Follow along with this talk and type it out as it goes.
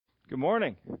Good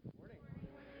morning.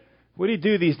 What do you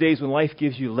do these days when life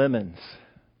gives you lemons?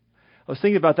 I was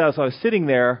thinking about that as I was sitting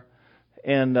there,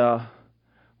 and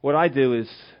what I do is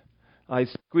I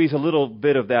squeeze a little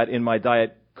bit of that in my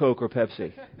Diet Coke or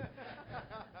Pepsi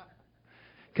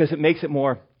because it makes it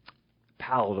more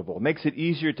palatable. It makes it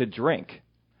easier to drink.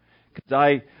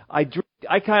 Because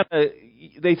I kind of,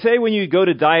 they say when you go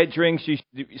to diet drinks, you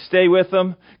should stay with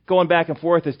them. Going back and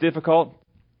forth is difficult.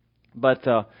 But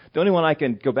the only one I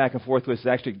can go back and forth with is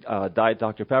actually Diet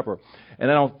Dr. Pepper.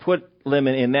 And I don't put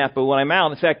lemon in that. But when I'm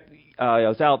out, in fact, I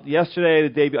was out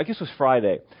yesterday, I guess it was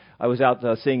Friday. I was out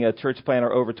seeing a church planter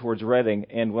over towards Reading.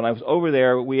 And when I was over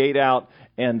there, we ate out,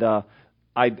 and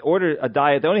I ordered a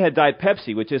diet. They only had Diet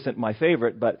Pepsi, which isn't my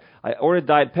favorite. But I ordered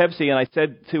Diet Pepsi, and I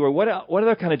said to her, what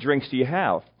other kind of drinks do you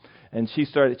have? And she's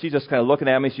just kind of looking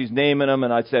at me. She's naming them,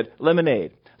 and I said,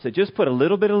 lemonade. I said, just put a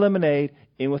little bit of lemonade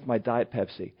in with my Diet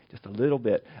Pepsi, just a little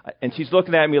bit. And she's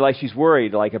looking at me like she's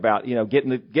worried, like about getting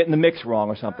the mix wrong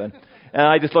or something. And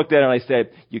I just looked at her and I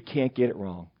said, you can't get it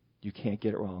wrong. You can't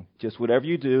get it wrong. Just whatever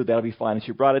you do, that'll be fine. And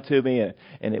she brought it to me,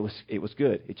 and it was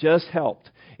good. It just helped.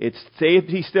 It saved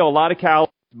me still a lot of calories,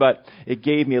 but it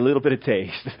gave me a little bit of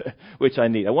taste, which I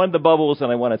need. I wanted the bubbles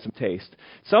and I wanted some taste.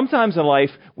 Sometimes in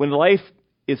life, when life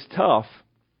is tough,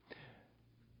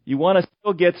 you want to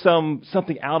still get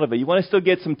something out of it. You want to still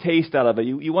get some taste out of it.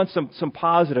 You want some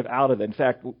positive out of it. In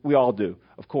fact, we all do,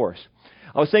 of course.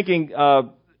 I was thinking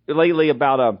lately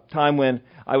about a time when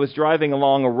I was driving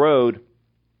along a road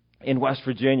in West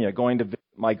Virginia going to visit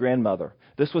my grandmother.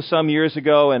 This was some years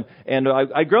ago, and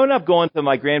I'd grown up going to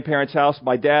my grandparents' house.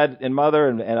 My dad and mother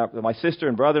and my sister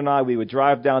and brother and I, we would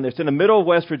drive down there. It's in the middle of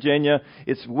West Virginia.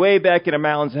 It's way back in the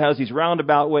mountains. It has these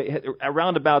roundabout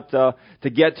to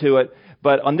get to it.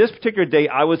 But on this particular day,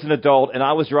 I was an adult, and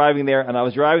I was driving there, and I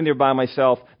was driving there by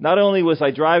myself. Not only was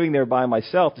I driving there by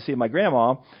myself to see my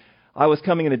grandma, I was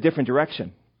coming in a different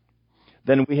direction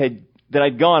than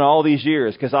I'd gone all these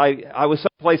years, because I was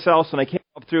someplace else, and I came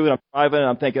up through, and I'm driving, and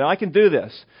I'm thinking, I can do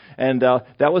this. And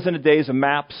that was in the days of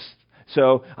maps.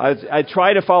 So I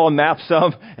try to follow maps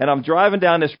some, and I'm driving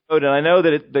down this road, and I know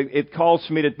that it calls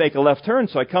for me to make a left turn.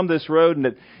 So I come to this road,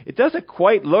 and it doesn't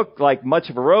quite look like much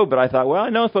of a road, but I thought, well, I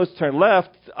know I'm supposed to turn left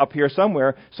up here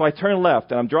somewhere. So I turn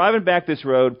left, and I'm driving back this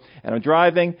road, and I'm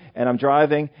driving,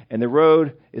 and the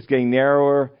road is getting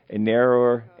narrower and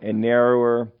narrower and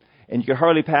narrower. And you could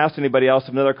hardly pass anybody else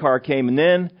if another car came, and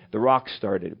then the rocks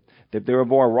started. There were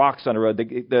more rocks on the road.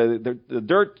 The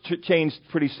dirt changed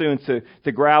pretty soon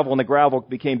to gravel, and the gravel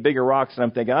became bigger rocks. And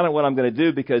I'm thinking, I don't know what I'm going to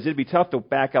do, because it'd be tough to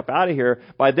back up out of here.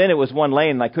 By then, it was one lane,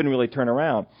 and I couldn't really turn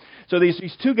around. So these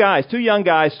two young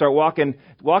guys, start walking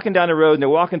down the road, and they're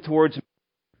walking towards me.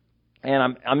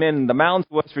 And I'm in the mountains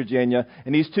of West Virginia,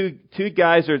 and these two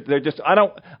guys they're just, I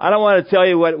don't want to tell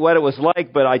you what it was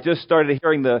like, but I just started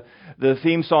hearing the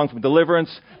theme song from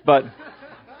Deliverance, but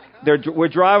we're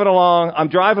driving along. I'm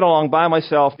driving along by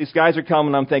myself. These guys are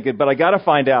coming. I'm thinking, but I got to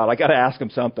find out. I got to ask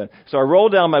them something. So I roll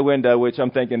down my window, which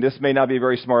I'm thinking this may not be a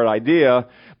very smart idea,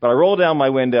 but I roll down my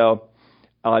window.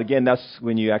 Again, that's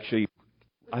when you actually,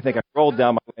 I think I rolled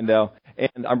down my window,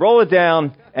 and I roll it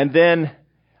down, and then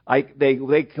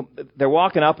they're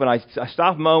walking up, and I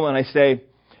stop a moment, and I say,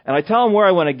 and I tell them where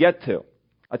I want to get to.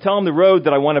 I tell them the road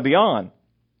that I want to be on.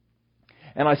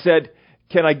 And I said,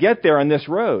 can I get there on this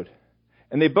road?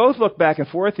 And they both looked back and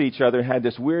forth at each other and had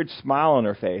this weird smile on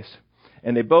their face.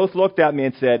 And they both looked at me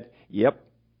and said, yep.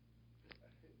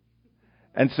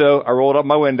 And so I rolled up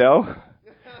my window,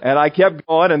 and I kept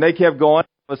going, and they kept going.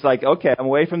 I was like, okay, I'm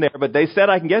away from there. But they said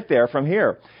I can get there from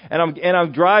here. And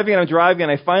I'm driving,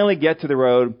 and I finally get to the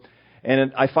road,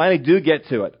 and I finally do get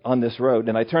to it on this road.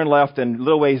 And I turn left, and a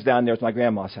little ways down there is my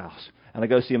grandma's house. And I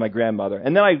go see my grandmother.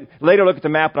 And then I later look at the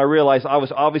map, and I realize I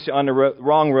was obviously on the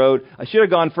wrong road. I should have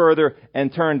gone further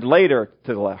and turned later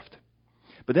to the left.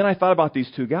 But then I thought about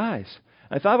these two guys.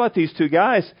 And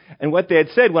what they had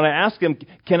said when I asked them,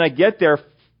 can I get there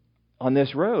on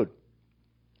this road?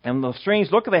 And the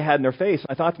strange look they had in their face.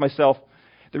 I thought to myself,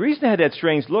 the reason they had that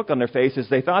strange look on their face is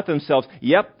they thought to themselves,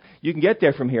 yep, you can get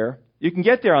there from here. You can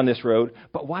get there on this road,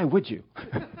 but why would you?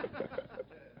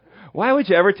 Why would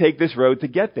you ever take this road to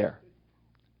get there?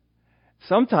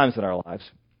 Sometimes in our lives,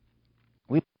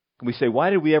 we say,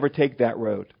 why did we ever take that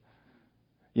road?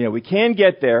 We can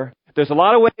get there. There's a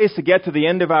lot of ways to get to the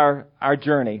end of our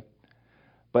journey.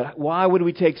 But why would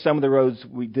we take some of the roads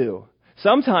we do?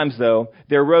 Sometimes, though,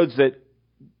 there are roads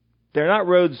they're not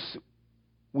roads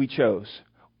we chose.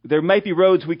 There might be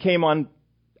roads we came on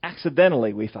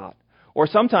accidentally, we thought. Or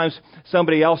sometimes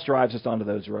somebody else drives us onto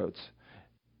those roads.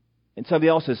 And somebody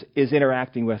else is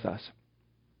interacting with us.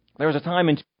 There was a time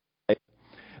in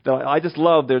that I just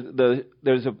love.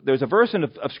 There's a verse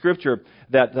of Scripture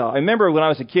that I remember when I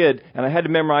was a kid, and I had to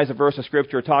memorize a verse of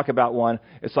Scripture or talk about one.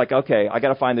 It's like, okay, I got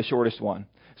to find the shortest one.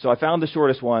 So I found the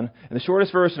shortest one, and the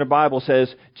shortest verse in the Bible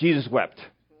says, Jesus wept.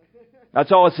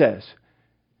 That's all it says.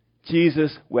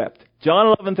 Jesus wept.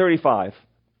 John 11:35.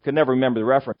 Could never remember the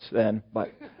reference then,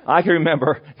 but I can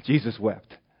remember Jesus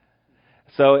wept.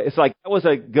 So it's like that was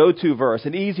a go-to verse,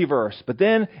 an easy verse. But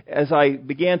then as I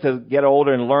began to get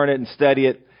older and learn it and study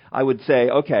it, I would say,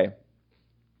 okay,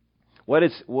 what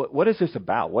is this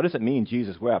about? What does it mean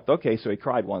Jesus wept? Okay, so he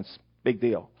cried once. Big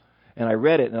deal. And I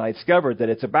read it and I discovered that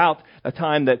it's about a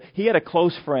time that he had a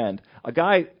close friend,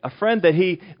 a friend that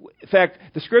in fact,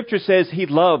 the Scripture says he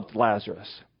loved Lazarus.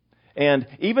 And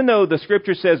even though the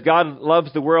Scripture says God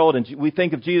loves the world and we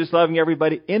think of Jesus loving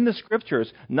everybody, in the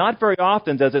Scriptures, not very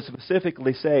often does it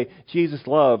specifically say Jesus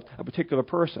loved a particular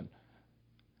person.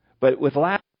 But with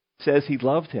Lazarus, it says he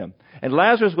loved him. And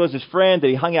Lazarus was his friend that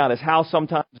he hung out at his house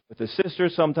sometimes, with his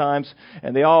sisters sometimes,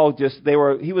 and he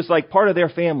was like part of their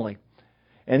family.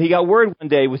 And he got word one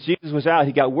day, when Jesus was out,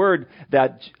 he got word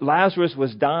that Lazarus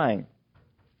was dying,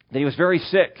 that he was very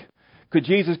sick. Could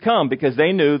Jesus come? Because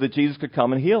they knew that Jesus could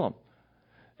come and heal him.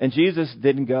 And Jesus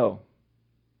didn't go.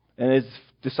 And his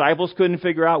disciples couldn't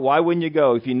figure out, why wouldn't you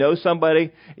go? If you know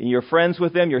somebody and you're friends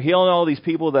with them, you're healing all these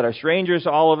people that are strangers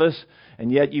to all of us,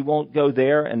 and yet you won't go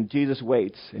there. And Jesus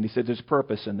waits. And he said, there's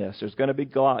purpose in this. There's going to be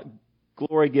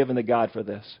glory given to God for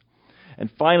this.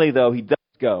 And finally, though, he does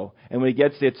go. And when he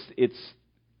gets, it's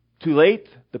too late,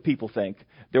 the people think.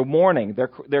 They're mourning.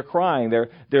 They're crying.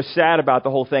 They're sad about the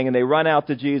whole thing, and they run out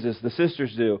to Jesus. The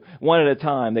sisters do, one at a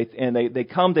time. They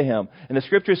come to him. And the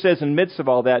Scripture says, in the midst of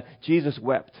all that, Jesus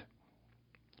wept.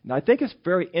 Now, I think it's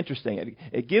very interesting.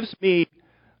 It gives me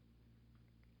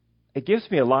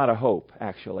a lot of hope,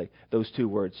 actually, those two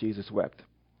words, Jesus wept.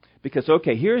 Because,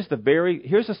 okay, here's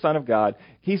the Son of God.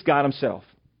 He's God himself.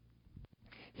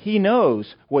 He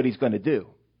knows what he's going to do.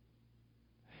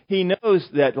 He knows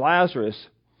that Lazarus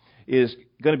is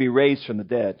going to be raised from the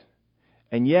dead.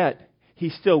 And yet, he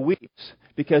still weeps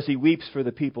because he weeps for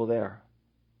the people there.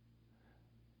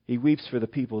 He weeps for the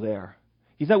people there.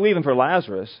 He's not weeping for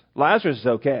Lazarus. Lazarus is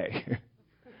okay.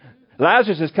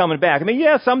 Lazarus is coming back. I mean,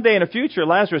 yeah, someday in the future,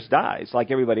 Lazarus dies like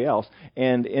everybody else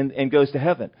and goes to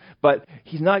heaven. But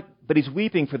he's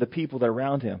weeping for the people that are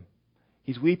around him.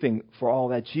 He's weeping for all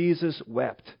that. Jesus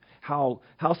wept. How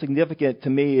significant to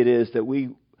me it is that we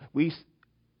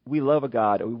love a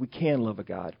God, or we can love a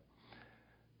God,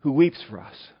 who weeps for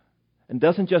us. And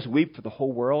doesn't just weep for the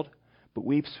whole world, but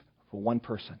weeps for one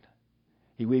person.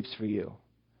 He weeps for you.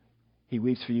 He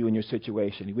weeps for you in your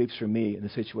situation. He weeps for me in the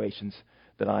situations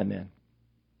that I'm in.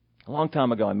 A long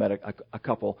time ago, I met a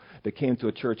couple that came to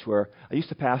a church where I used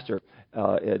to pastor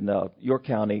in York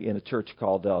County in a church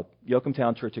called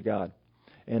Yoakumtown Church of God.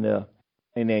 And a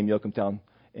name Yoakumtown.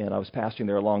 And I was pastoring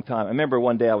there a long time. I remember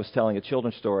one day I was telling a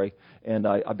children's story, and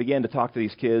I began to talk to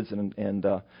these kids, and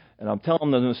I'm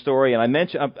telling them the story, and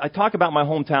I talk about my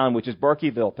hometown, which is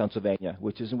Barkeyville, Pennsylvania,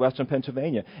 which is in western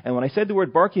Pennsylvania. And when I said the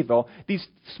word Barkeyville, these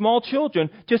small children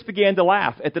just began to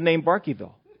laugh at the name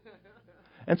Barkeyville.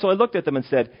 And so I looked at them and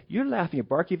said, "You're laughing at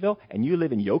Barkeyville, and you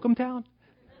live in Yoakumtown?"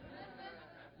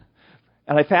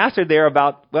 And I pastored there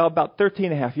about 13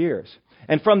 and a half years.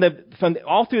 And from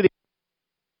all through the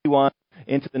 81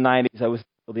 into the 90s, I was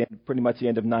pretty much the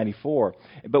end of 94.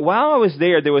 But while I was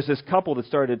there was this couple that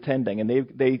started attending, and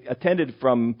they attended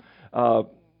from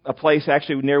a place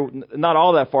actually not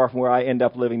all that far from where I end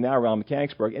up living now, around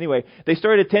Mechanicsburg. Anyway, they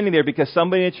started attending there because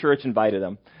somebody in the church invited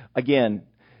them. Again,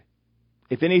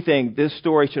 if anything, this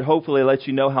story should hopefully let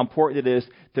you know how important it is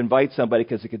to invite somebody,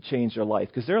 because it could change their life.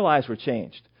 Because their lives were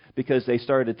changed because they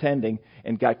started attending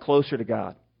and got closer to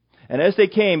God. And as they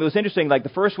came, it was interesting, like the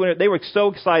first winter, they were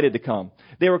so excited to come.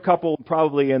 They were a couple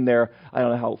probably in their,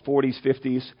 40s,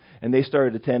 50s, and they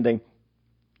started attending.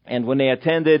 And when they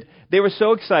attended, they were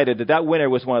so excited that winter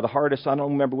was one of the hardest. I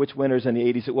don't remember which winters in the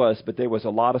 80s it was, but there was a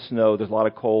lot of snow, there was a lot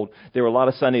of cold. There were a lot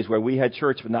of Sundays where we had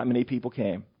church, but not many people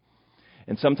came.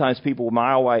 And sometimes people a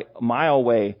mile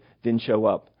away didn't show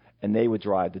up, and they would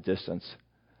drive the distance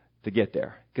to get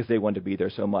there because they wanted to be there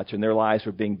so much, and their lives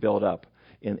were being built up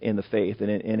in the faith and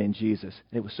in Jesus.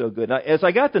 And it was so good. Now, as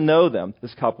I got to know them,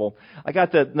 this couple, I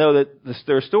got to know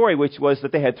their story, which was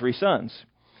that they had 3 sons.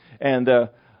 And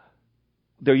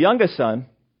their youngest son,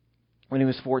 when he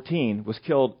was 14, was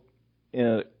killed in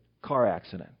a car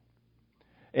accident.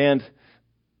 And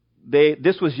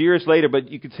this was years later, but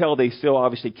you could tell they still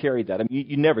obviously carried that. I mean,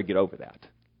 you never get over that.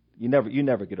 You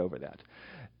never get over that.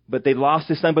 But they lost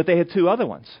his son, but they had 2 other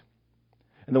ones.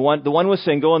 And the one was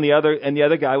single, and the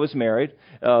other guy was married.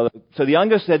 So the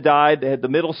youngest had died. They had the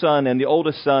middle son and the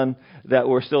oldest son that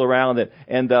were still around.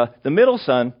 And the middle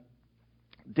son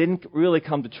didn't really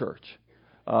come to church.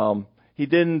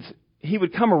 He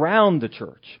would come around the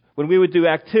church when we would do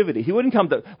activity. He wouldn't come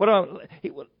to.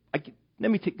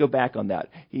 Go back on that.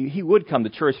 He would come to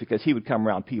church because he would come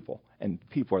around people, and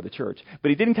people are the church.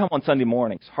 But he didn't come on Sunday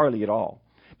mornings, hardly at all.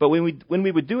 But when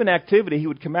we would do an activity, he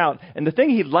would come out. And the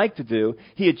thing he'd like to do,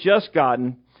 he had just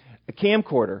gotten a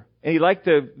camcorder, and he liked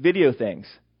to video things.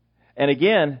 And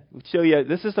again, we'll show you,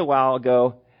 this is a while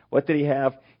ago. What did he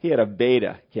have? He had a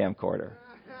Beta camcorder.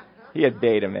 He had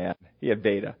Beta, man. He had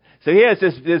Beta. So he has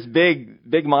this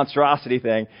big monstrosity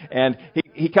thing, and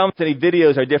he comes and he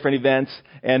videos our different events.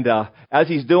 And as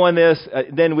he's doing this,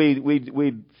 then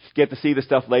we get to see the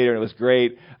stuff later, and it was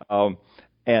great.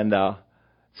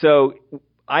 So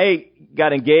I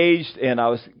got engaged, and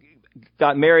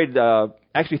got married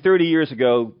actually 30 years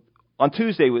ago. On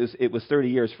Tuesday it was 30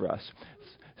 years for us.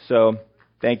 So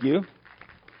thank you.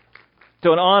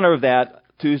 So in honor of that,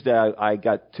 Tuesday I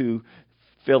got 2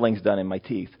 fillings done in my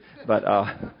teeth. But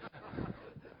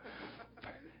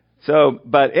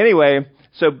anyway,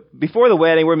 so before the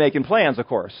wedding, we're making plans, of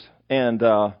course, and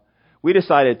we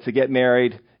decided to get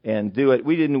married and do it.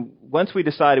 Once we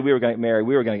decided we were going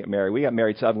to get married. We got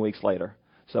married 7 weeks later.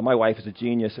 So my wife is a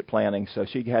genius at planning. So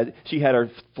she had her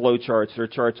flow charts, her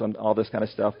charts on all this kind of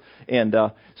stuff. And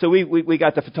so we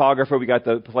got the photographer. We got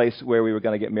the place where we were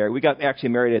going to get married. We got actually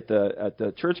married at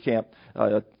the church camp,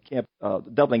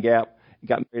 Dublin Gap.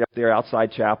 Got married up there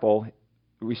outside chapel,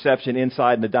 reception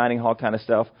inside in the dining hall kind of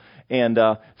stuff. And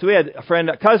so we had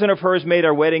a cousin of hers made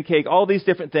our wedding cake. All these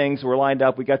different things were lined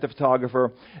up. We got the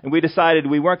photographer, and we decided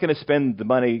we weren't going to spend the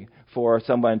money for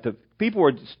someone to. People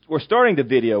were starting to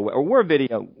video, or were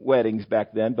video weddings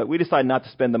back then, but we decided not to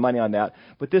spend the money on that.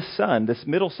 But this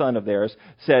middle son of theirs,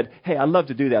 said, "Hey, I'd love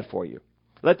to do that for you.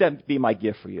 Let that be my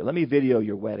gift for you. Let me video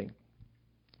your wedding."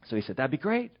 So he said, "That'd be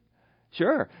great."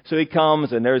 Sure. So he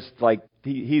comes, and there's like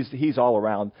he's all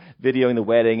around videoing the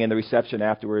wedding and the reception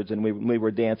afterwards, and we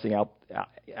were dancing out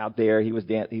there. He was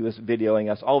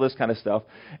videoing us, all this kind of stuff.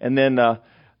 And then but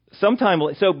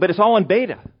it's all in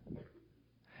Beta,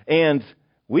 and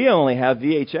we only have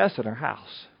VHS in our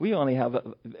house.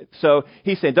 So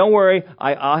he said, "Don't worry,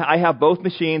 I have both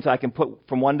machines. I can put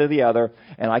from one to the other,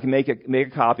 and I can make a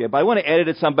copy. But I want to edit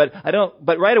it some. But I don't.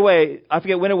 But right away, I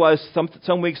forget when it was.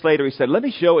 Some weeks later, he said, "Let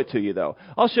me show it to you, though.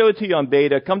 I'll show it to you on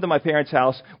Beta. Come to my parents'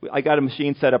 house. I got a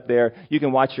machine set up there. You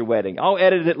can watch your wedding. I'll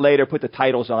edit it later, put the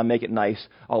titles on, make it nice,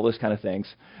 all those kind of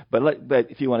things. But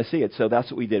if you want to see it, so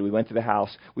that's what we did. We went to the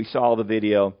house. We saw the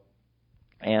video,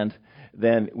 and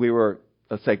then we were."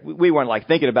 Let's say we weren't like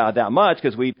thinking about it that much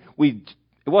because it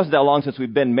wasn't that long since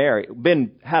we'd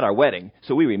had our wedding,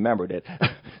 so we remembered it.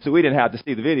 So we didn't have to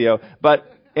see the video. But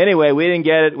anyway, we didn't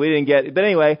get it. But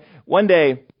anyway, one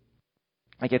day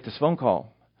I get this phone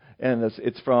call, and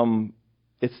it's from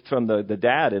the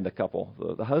dad in the couple,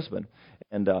 the husband,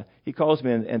 and he calls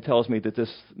me and tells me that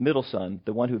this middle son,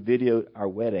 the one who videoed our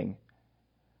wedding,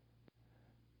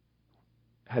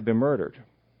 had been murdered.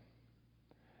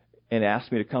 And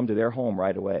asked me to come to their home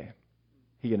right away,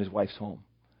 he and his wife's home.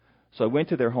 So I went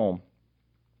to their home,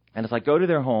 and as I go to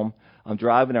their home, I'm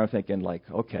driving there, I'm thinking like,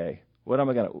 okay, what am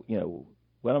I going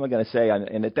to say?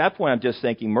 And at that point, I'm just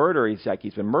thinking murder. He's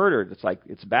been murdered. It's like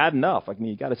it's bad enough. I mean,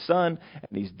 you got a son,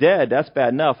 and he's dead. That's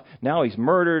bad enough. Now he's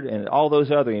murdered, and all those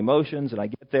other emotions. And I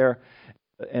get there,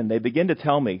 and they begin to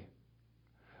tell me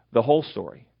the whole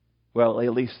story. Well,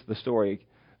 at least the story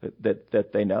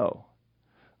that they know.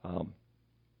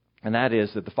 And that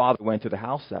is that the father went to the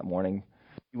house that morning.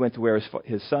 He went to where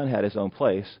his son had his own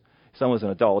place. His son was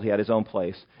an adult. He had his own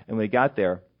place. And when he got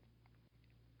there,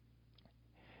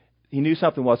 he knew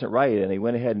something wasn't right, and he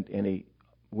went ahead and he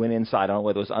went inside. I don't know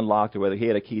whether it was unlocked or whether he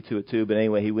had a key to it too, but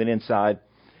anyway, he went inside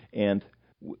and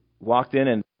walked in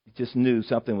and just knew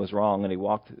something was wrong. And he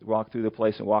walked through the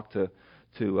place and walked to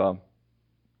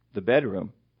the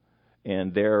bedroom,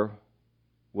 and there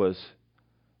were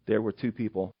 2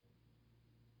 people.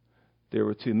 There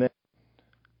were 2 men,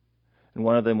 and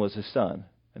one of them was his son,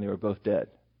 and they were both dead.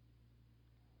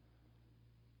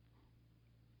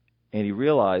 And he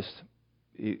realized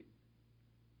it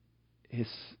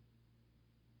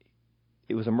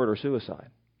was a murder-suicide.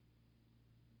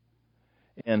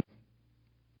 And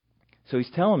so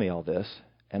he's telling me all this,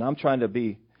 and I'm trying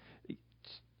to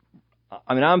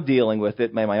I'm dealing with it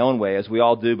in my own way, as we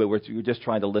all do, but we're just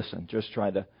trying to listen, just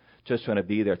trying to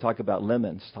be there. Talk about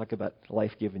lemons. Talk about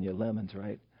life giving you lemons,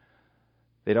 right?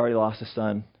 They'd already lost a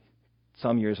son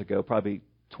some years ago, probably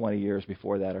 20 years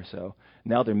before that or so.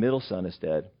 Now their middle son is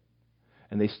dead.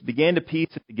 And they began to piece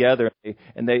it together.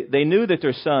 And they knew that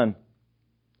their son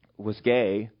was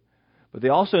gay, but they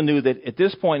also knew that at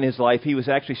this point in his life, he was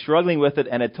actually struggling with it,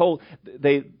 and had told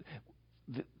they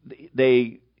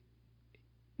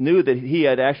knew that he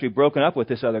had actually broken up with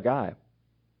this other guy.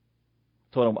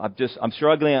 Told him, I'm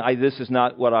struggling. This is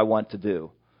not what I want to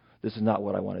do. This is not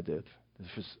what I want to do.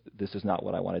 This is not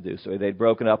what I want to do. So they'd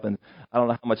broken up, and I don't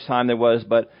know how much time there was,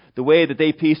 but the way that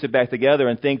they pieced it back together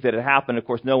and think that it happened, of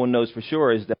course, no one knows for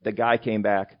sure, is that the guy came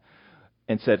back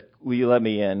and said, "Will you let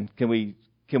me in? Can we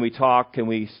talk? Can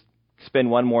we spend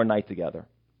one more night together?"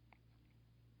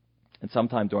 And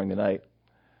sometime during the night,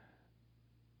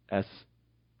 as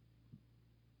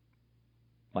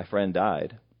my friend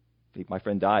died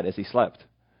as he slept,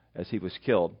 as he was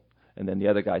killed, and then the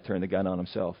other guy turned the gun on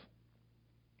himself.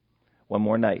 One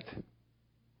more night.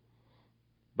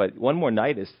 But one more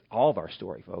night is all of our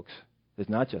story, folks. It's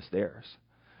not just theirs.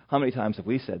 How many times have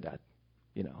we said that?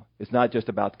 It's not just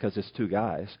about because it's two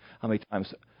guys. How many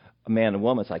times a man and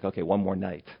woman, it's like, okay, one more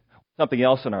night. Something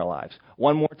else in our lives.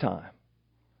 One more time.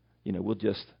 We'll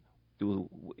just do,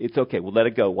 it's okay. We'll let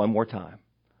it go one more time.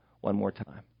 One more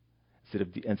time.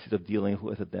 Instead of dealing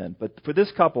with it then. But for this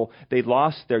couple, they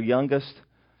lost their youngest.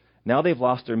 Now they've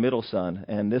lost their middle son,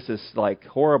 and this is like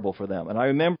horrible for them. And I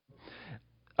remember,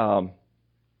 I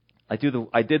did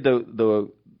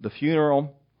the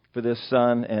funeral for this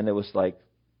son, and it was like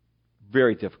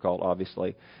very difficult.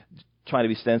 Obviously, trying to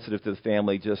be sensitive to the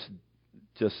family, just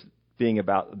being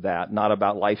about that, not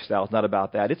about lifestyles, not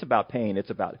about that. It's about pain.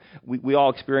 It's about we all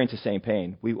experience the same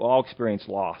pain. We all experience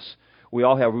loss. We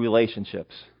all have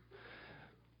relationships,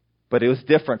 but it was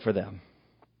different for them.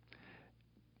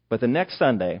 But the next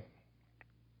Sunday,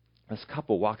 this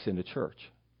couple walks into church.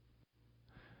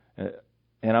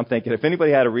 And I'm thinking, if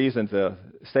anybody had a reason to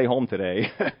stay home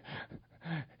today,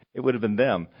 it would have been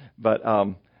them. But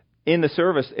in the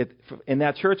service, in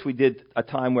that church, we did a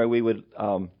time where we would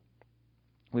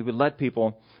let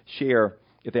people share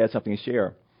if they had something to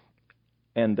share.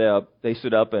 And they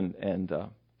stood up and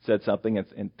said something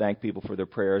and thanked people for their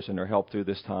prayers and their help through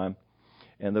this time.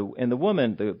 And the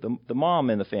woman, the mom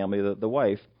in the family, the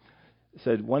wife,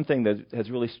 said one thing that has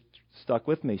really stuck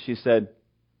with me. She said,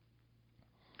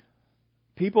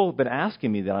 "People have been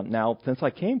asking me that now since I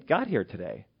got here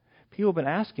today. People have been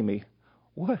asking me,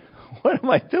 what am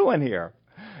I doing here?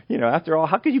 After all,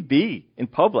 how could you be in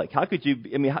public? How could you?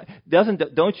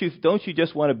 Don't you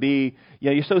just want to be?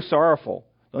 You're so sorrowful.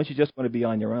 Don't you just want to be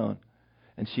on your own?"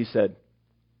 And she said,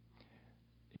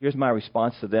 "Here's my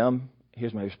response to them.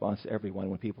 Here's my response to everyone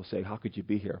when people say, 'How could you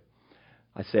be here?'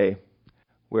 I say,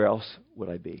 'Where else would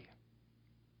I be?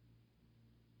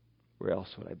 Where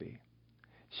else would I be?'"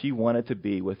 She wanted to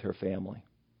be with her family.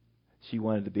 She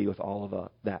wanted to be with all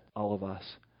of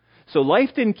us. So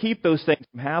life didn't keep those things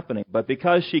from happening, but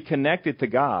because she connected to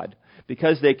God,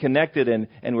 because they connected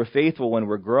and were faithful when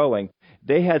we're growing,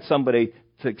 they had somebody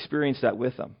to experience that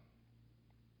with them.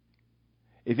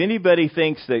 If anybody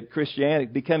thinks that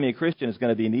becoming a Christian is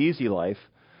going to be an easy life,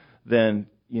 then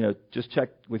just check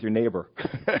with your neighbor.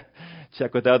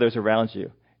 Check with others around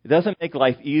you. It doesn't make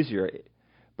life easier,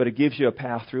 but it gives you a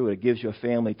path through it. It gives you a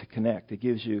family to connect. It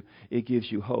gives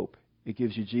you hope. It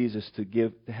gives you Jesus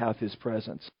to have His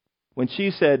presence. When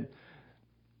she said,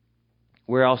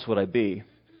 "Where else would I be?"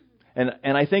 And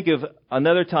I think of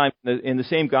another time in the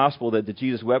same gospel that the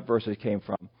Jesus wept verses came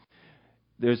from.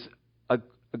 There's a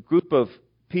group of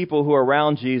people who are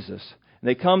around Jesus, and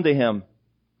they come to Him,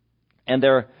 and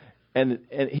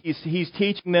he's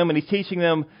teaching them, and he's teaching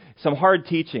them some hard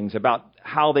teachings about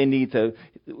how they need to.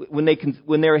 When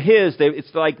they're His,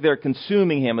 it's like they're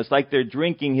consuming Him. It's like they're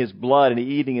drinking His blood and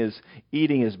eating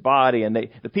His body. And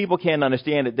the people can't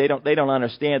understand it. They don't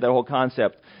understand that whole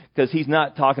concept because He's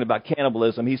not talking about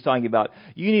cannibalism. He's talking about,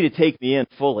 you need to take me in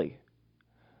fully.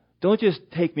 Don't just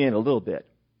take me in a little bit.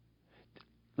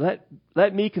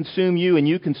 Let me consume you and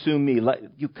you consume me.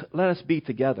 Let us be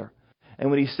together. And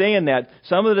when he's saying that,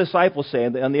 some of the disciples say,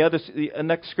 and the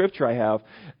next scripture I have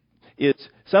is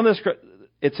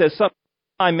it says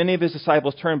sometime many of his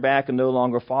disciples turned back and no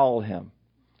longer followed him.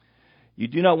 "You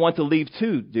do not want to leave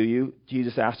too, do you?"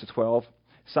 Jesus asked the 12.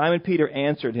 Simon Peter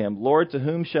answered him, "Lord, to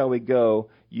whom shall we go?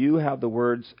 You have the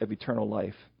words of eternal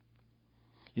life."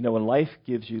 When life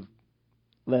gives you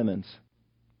lemons,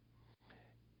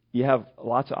 you have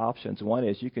lots of options. One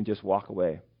is you can just walk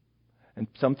away. And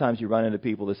sometimes you run into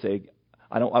people that say,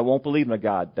 I won't believe in a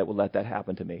God that will let that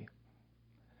happen to me.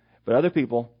 But other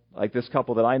people, like this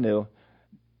couple that I knew,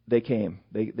 they came.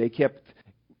 They kept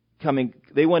coming.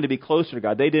 They wanted to be closer to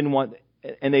God. They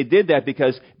did that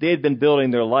because they had been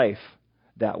building their life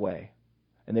that way.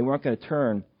 And they weren't going to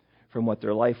turn from what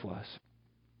their life was.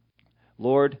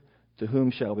 Lord, to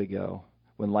whom shall we go?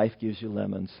 When life gives you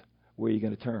lemons, where are you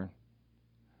going to turn?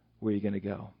 Where are you going to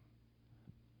go?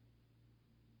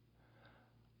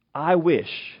 I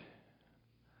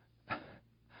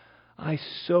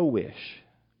so wish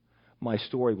my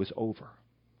story was over.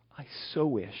 I so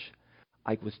wish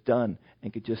I was done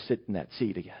and could just sit in that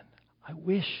seat again. I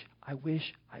wish.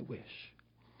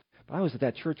 But I was at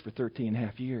that church for 13 and a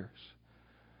half years.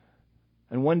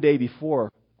 And one day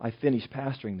before I finished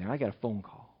pastoring there, I got a phone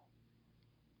call.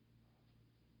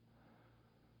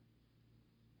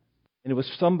 And it was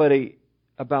somebody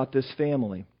about this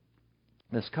family,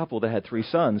 this couple that had 3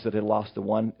 sons that had lost the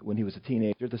one when he was a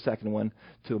teenager, the second one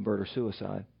to a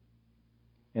murder-suicide.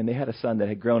 And they had a son that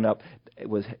had grown up,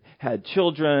 had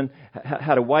children,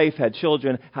 had a wife, had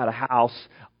children, had a house.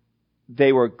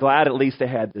 They were glad at least they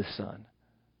had this son.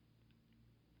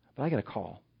 But I got a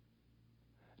call.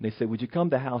 And they said, would you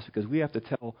come to the house because we have to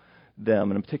tell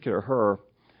them, and in particular her,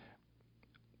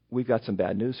 we've got some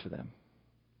bad news for them.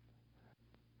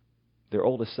 Their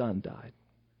oldest son died.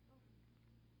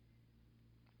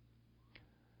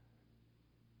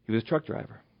 He was a truck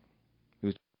driver. He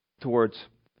was towards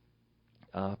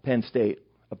Penn State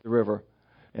up the river.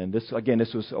 And this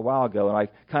was a while ago, and I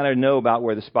kind of know about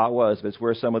where the spot was, but it's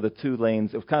where some of the 2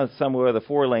 lanes, it was kind of somewhere of the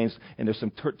 4 lanes, and there's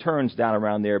some turns down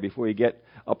around there before you get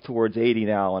up towards 80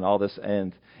 now and all this.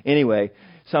 And anyway,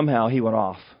 somehow he went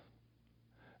off.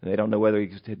 And they don't know whether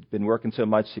he had been working so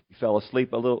much he fell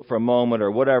asleep a little for a moment or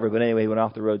whatever, but anyway, he went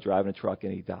off the road driving a truck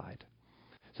and he died.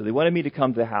 So they wanted me to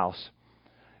come to the house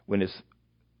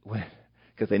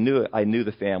because I knew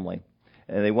the family,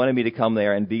 and they wanted me to come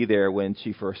there and be there when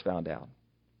she first found out.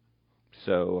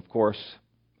 So, of course,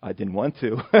 I didn't want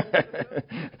to,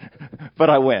 but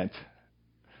I went.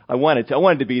 I wanted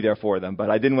to be there for them,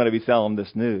 but I didn't want to be telling them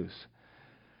this news.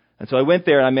 And so I went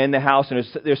there, and I'm in the house, and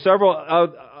there's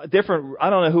several different.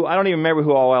 I don't even remember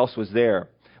who all else was there,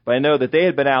 but I know that they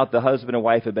had been out. The husband and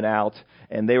wife had been out,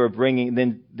 and they were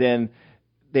bringing. Then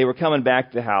they were coming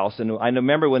back to the house, and I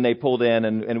remember when they pulled in,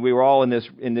 and we were all in this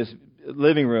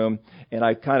living room, and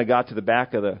I kind of got to the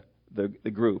back of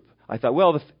the group. I thought,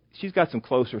 well, she's got some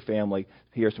closer family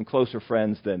here, some closer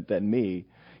friends than me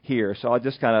here. So I'll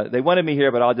just they wanted me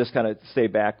here, but I'll just kind of stay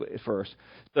back at first.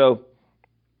 So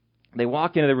they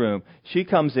walk into the room. She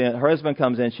comes in, her husband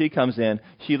comes in, she comes in.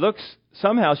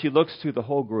 Somehow she looks through the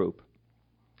whole group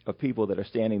of people that are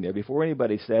standing there before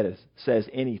anybody says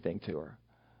anything to her.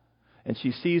 And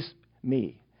she sees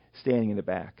me standing in the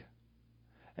back.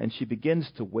 And she begins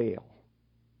to wail.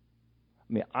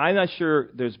 I mean, I'm not sure,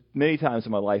 there's many times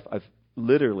in my life I've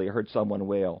literally heard someone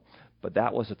wail, but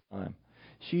that was the time.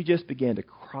 She just began to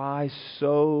cry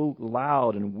so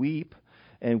loud and weep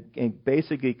and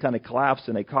basically kind of collapsed,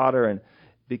 and they caught her and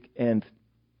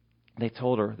they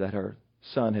told her that her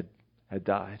son had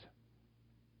died.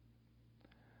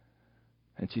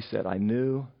 And she said, I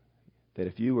knew that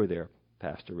if you were there,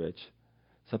 Pastor Rich,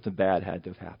 something bad had to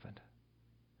have happened.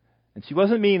 And she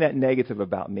wasn't meaning that negative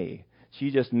about me. She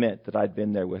just meant that I'd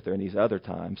been there with her in these other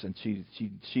times, and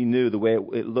she knew the way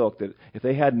it looked, that if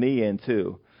they had me in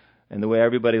too, and the way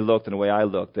everybody looked and the way I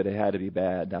looked, that it had to be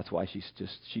bad. That's why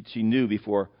she knew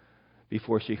before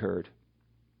she heard.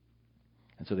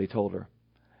 And so they told her.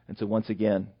 And so once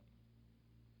again,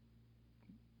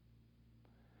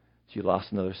 she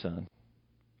lost another son.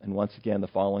 And once again, the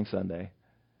following Sunday,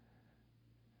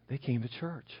 they came to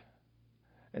church.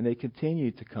 And they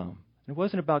continued to come. It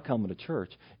wasn't about coming to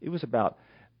church. It was about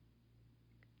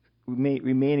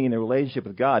remaining in a relationship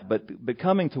with God. But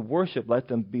coming to worship let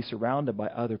them be surrounded by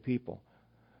other people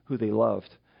who they loved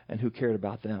and who cared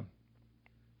about them.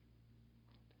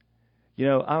 You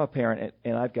know, I'm a parent,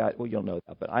 and I've got, well, you'll know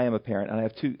that, but I am a parent, and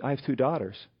I have two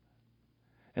daughters.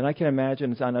 And I can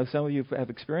imagine, I know some of you have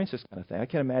experienced this kind of thing, I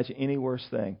can't imagine any worse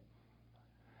thing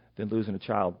than losing a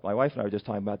child. My wife and I were just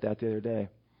talking about that the other day.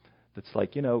 That's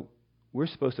like, you know, we're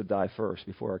supposed to die first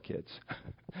before our kids.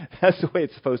 That's the way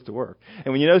it's supposed to work.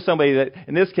 And when you know somebody that,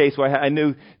 in this case, where I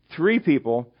knew 3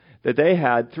 people that they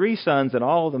had 3 sons, and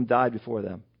all of them died before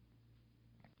them.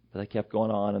 But they kept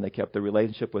going on, and they kept the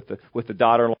relationship with the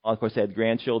daughter-in-law. Of course, they had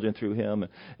grandchildren through him,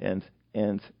 and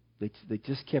they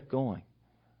just kept going.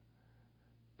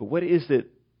 But what is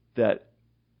it that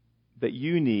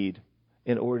you need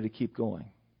in order to keep going?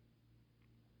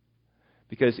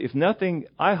 Because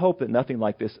I hope that nothing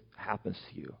like this happens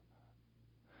to you.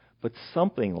 But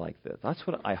something like this, that's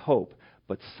what I hope,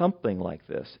 but something like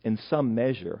this, in some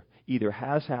measure, either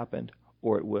has happened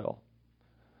or it will.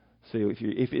 So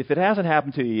if it hasn't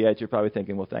happened to you yet, you're probably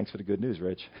thinking, well, thanks for the good news,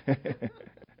 Rich.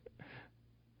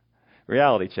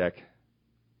 Reality check.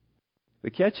 The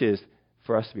catch is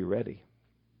for us to be ready.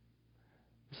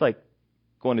 It's like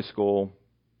going to school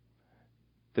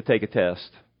to take a test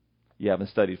you haven't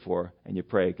studied for, and you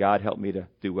pray, God, help me to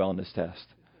do well in this test.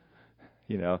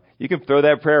 You know, you can throw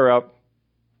that prayer up.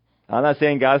 I'm not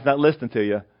saying God's not listening to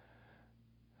you,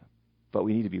 but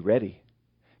we need to be ready,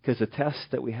 because the tests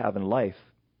that we have in life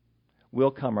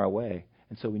will come our way,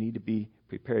 and so we need to be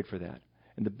prepared for that.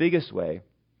 And the biggest way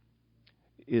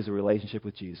is a relationship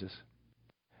with Jesus.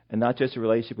 And not just a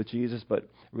relationship with Jesus, but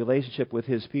a relationship with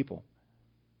His people.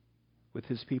 With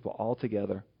His people all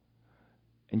together.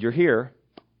 And you're here,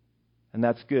 and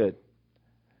that's good.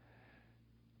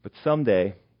 But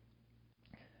someday,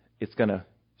 it's going to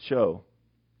show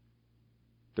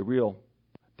the real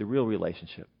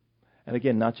relationship. And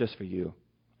again, not just for you.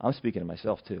 I'm speaking to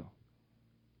myself too.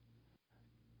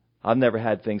 I've never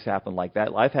had things happen like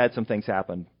that. I've had some things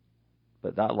happen,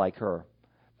 but not like her.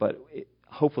 But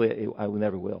hopefully I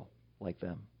never will like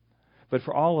them. But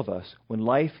for all of us, when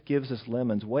life gives us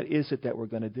lemons, what is it that we're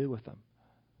going to do with them?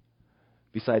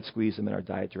 Besides squeeze them in our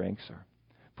diet drinks or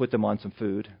put them on some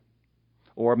food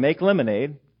or make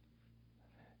lemonade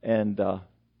and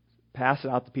pass it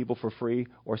out to people for free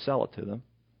or sell it to them.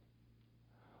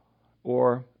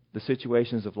 Or the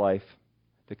situations of life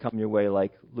that come your way,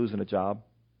 like losing a job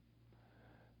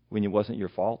when it wasn't your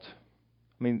fault.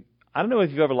 I mean, I don't know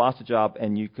if you've ever lost a job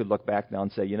and you could look back now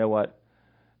and say, you know what,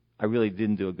 I really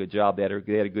didn't do a good job. They had a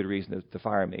good reason to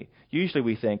fire me. Usually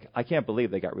we think, I can't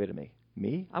believe they got rid of me.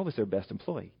 Me? I was their best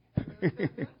employee.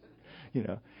 You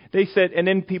know, they said, and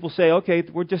then people say, okay,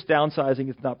 we're just downsizing.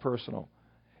 It's not personal.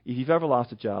 If you've ever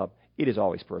lost a job, it is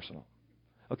always personal.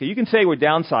 Okay, you can say we're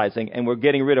downsizing and we're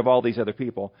getting rid of all these other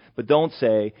people, but don't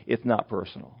say it's not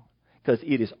personal, because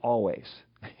it is always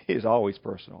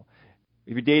personal.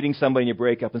 If you're dating somebody and you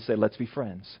break up and say, let's be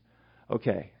friends.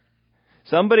 Okay.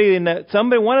 Somebody,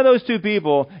 one of those two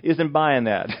people isn't buying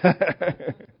that.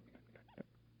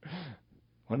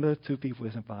 One of those two people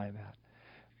isn't buying that.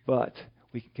 But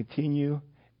we can continue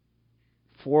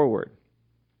forward,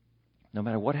 no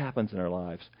matter what happens in our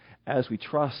lives, as we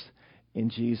trust in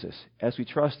Jesus, as we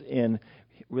trust in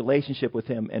relationship with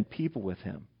Him and people with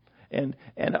Him. And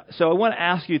so I want to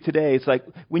ask you today, it's like,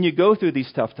 when you go through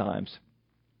these tough times,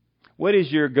 what is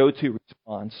your go-to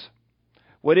response?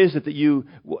 How is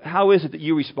it that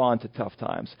you respond to tough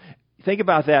times? Think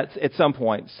about that at some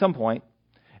point.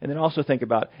 And then also think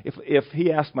about, if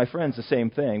He asked my friends the same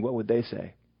thing, what would they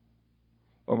say?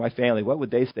 Or my family, what would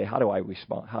they say? How do I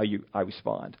respond? I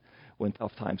respond when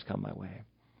tough times come my way?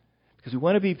 Because we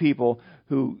want to be people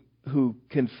who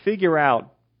can figure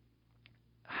out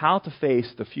how to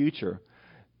face the future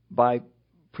by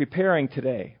preparing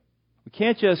today. We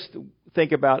can't just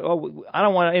think about, I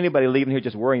don't want anybody leaving here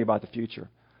just worrying about the future.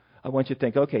 I want you to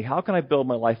think, okay, how can I build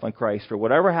my life on Christ? For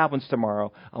whatever happens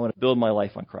tomorrow, I want to build my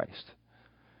life on Christ.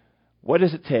 What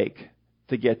does it take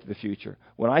to get to the future?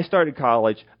 When I started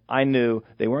college, I knew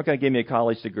they weren't going to give me a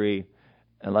college degree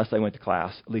unless I went to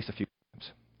class at least a few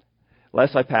times,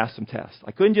 unless I passed some tests.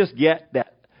 I couldn't just get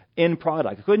that end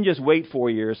product. I couldn't just wait 4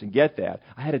 years and get that.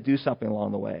 I had to do something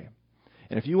along the way.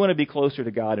 And if you want to be closer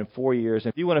to God in 4 years,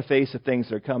 if you want to face the things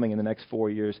that are coming in the next 4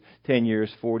 years, 10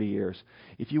 years, 40 years,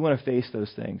 if you want to face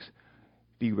those things,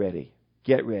 be ready.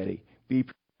 Get ready. Be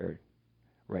prepared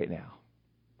right now.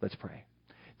 Let's pray.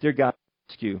 Dear God,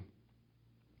 I ask you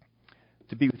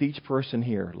to be with each person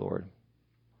here, Lord.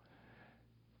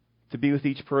 To be with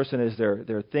each person as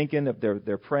they're thinking,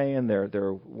 they're praying,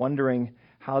 they're wondering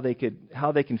how they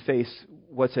can face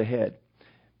what's ahead.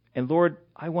 And Lord,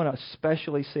 I want to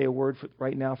especially say a word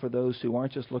right now for those who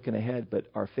aren't just looking ahead, but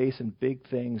are facing big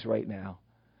things right now.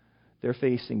 They're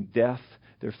facing death.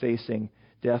 They're facing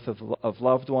death of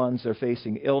loved ones. They're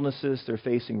facing illnesses. They're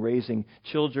facing raising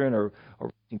children or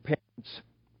raising parents,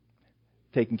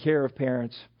 taking care of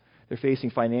parents. They're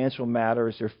facing financial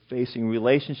matters. They're facing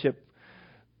relationship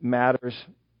matters,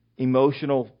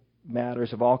 emotional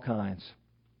matters of all kinds.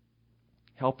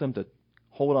 Help them to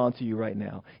hold on to you right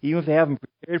now. Even if they haven't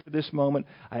prepared for this moment,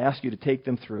 I ask you to take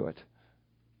them through it.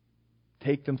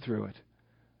 Take them through it.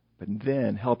 But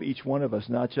then help each one of us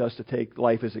not just to take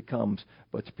life as it comes,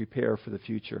 but to prepare for the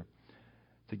future,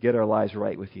 to get our lives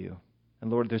right with you.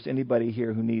 And Lord, if there's anybody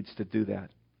here who needs to do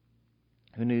that,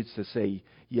 who needs to say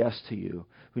yes to you,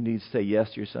 who needs to say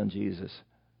yes to your Son Jesus,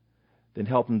 then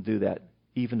help them do that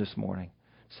even this morning.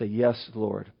 Say, yes,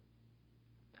 Lord.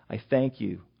 I thank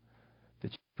you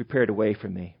that you prepared a way for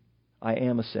me. I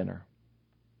am a sinner.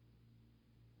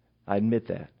 I admit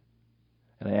that.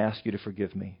 And I ask you to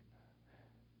forgive me.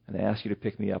 And I ask you to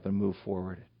pick me up and move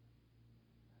forward.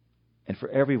 And for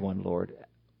everyone, Lord,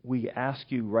 we ask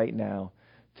you right now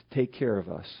to take care of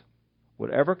us,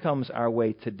 Whatever comes our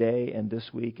way today and this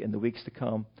week and the weeks to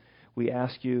come, we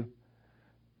ask you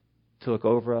to look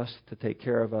over us, to take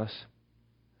care of us.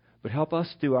 But help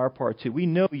us do our part too. We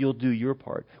know you'll do your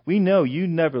part. We know you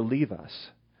never leave us.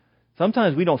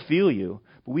 Sometimes we don't feel you,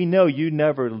 but we know you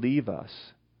never leave us.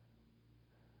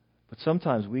 But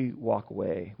sometimes we walk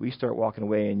away. We start walking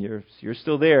away and you're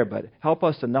still there, but help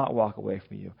us to not walk away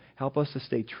from you. Help us to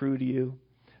stay true to you,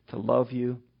 to love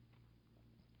you,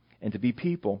 and to be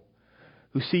people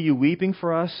who see you weeping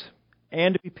for us,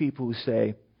 and to be people who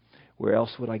say, where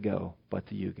else would I go but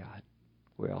to you, God?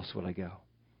 Where else would I go?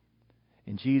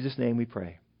 In Jesus' name we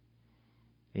pray.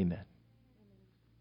 Amen.